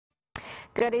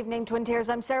Good evening, Twin Tiers.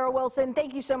 I'm Sarah Wilson.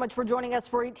 Thank you so much for joining us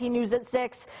for 18 News at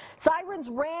 6. Sirens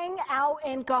rang out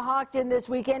in Cohocton this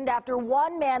weekend after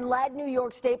one man led New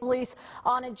York State Police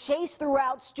on a chase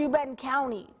throughout Steuben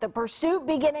County. The pursuit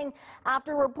beginning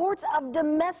after reports of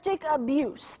domestic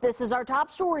abuse. This is our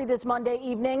top story this Monday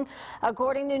evening.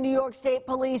 According to New York State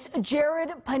Police,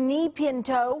 Jared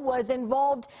Panipinto was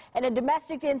involved in a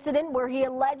domestic incident where he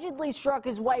allegedly struck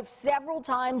his wife several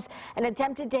times and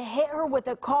attempted to hit her with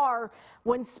a car.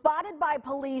 When spotted by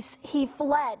police, he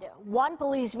fled. One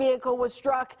police vehicle was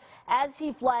struck as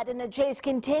he fled, and the chase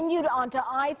continued onto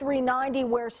I-390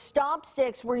 where stop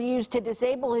sticks were used to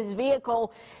disable his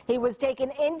vehicle. He was taken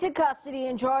into custody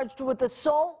and charged with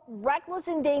assault, reckless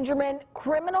endangerment,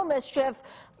 criminal mischief,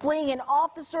 fleeing an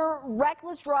officer,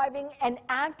 reckless driving, and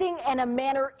acting in a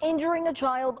manner injuring a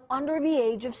child under the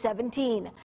age of 17.